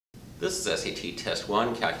This is SAT Test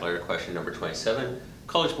 1, calculator question number 27.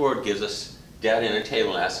 College Board gives us data in a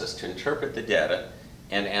table and asks us to interpret the data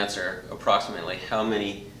and answer approximately how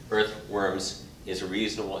many earthworms is a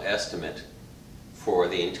reasonable estimate for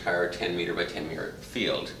the entire 10 meter by 10 meter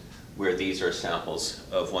field, where these are samples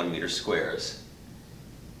of 1 meter squares.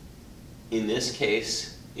 In this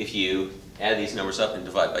case, if you add these numbers up and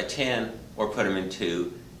divide by 10, or put them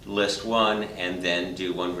into list 1 and then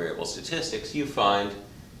do one variable statistics, you find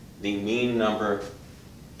the mean number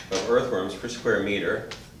of earthworms per square meter,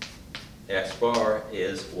 x bar,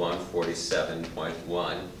 is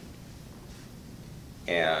 147.1.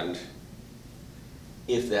 And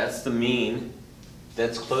if that's the mean,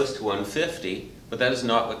 that's close to 150, but that is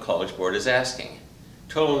not what College Board is asking.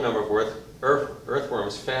 Total number of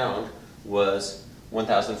earthworms found was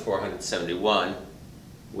 1,471,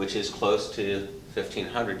 which is close to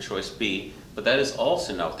 1,500, choice B, but that is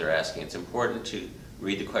also not what they're asking. It's important to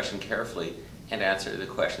read the question carefully and answer the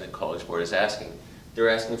question that College Board is asking. They're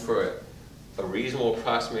asking for a reasonable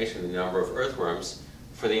approximation of the number of earthworms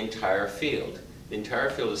for the entire field. The entire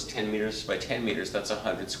field is 10 meters by 10 meters, that's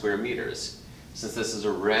 100 square meters. Since this is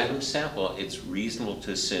a random sample, it's reasonable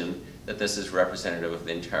to assume that this is representative of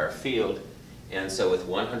the entire field. And so with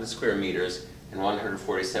 100 square meters and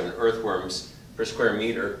 147 earthworms per square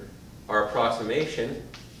meter, our approximation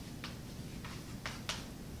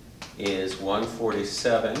is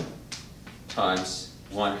 147 times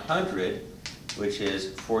 100, which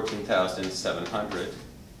is 14,700,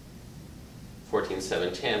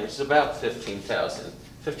 14,710, which is about 15,000.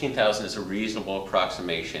 15,000 is a reasonable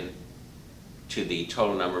approximation to the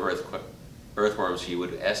total number of earthworms you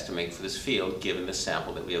would estimate for this field given the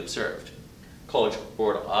sample that we observed. College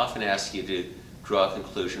Board often asks you to draw a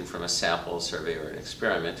conclusion from a sample, survey, or an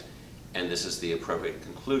experiment, and this is the appropriate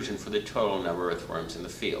conclusion for the total number of earthworms in the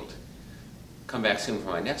field. Come back soon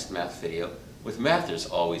for my next math video. With math, there's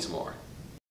always more.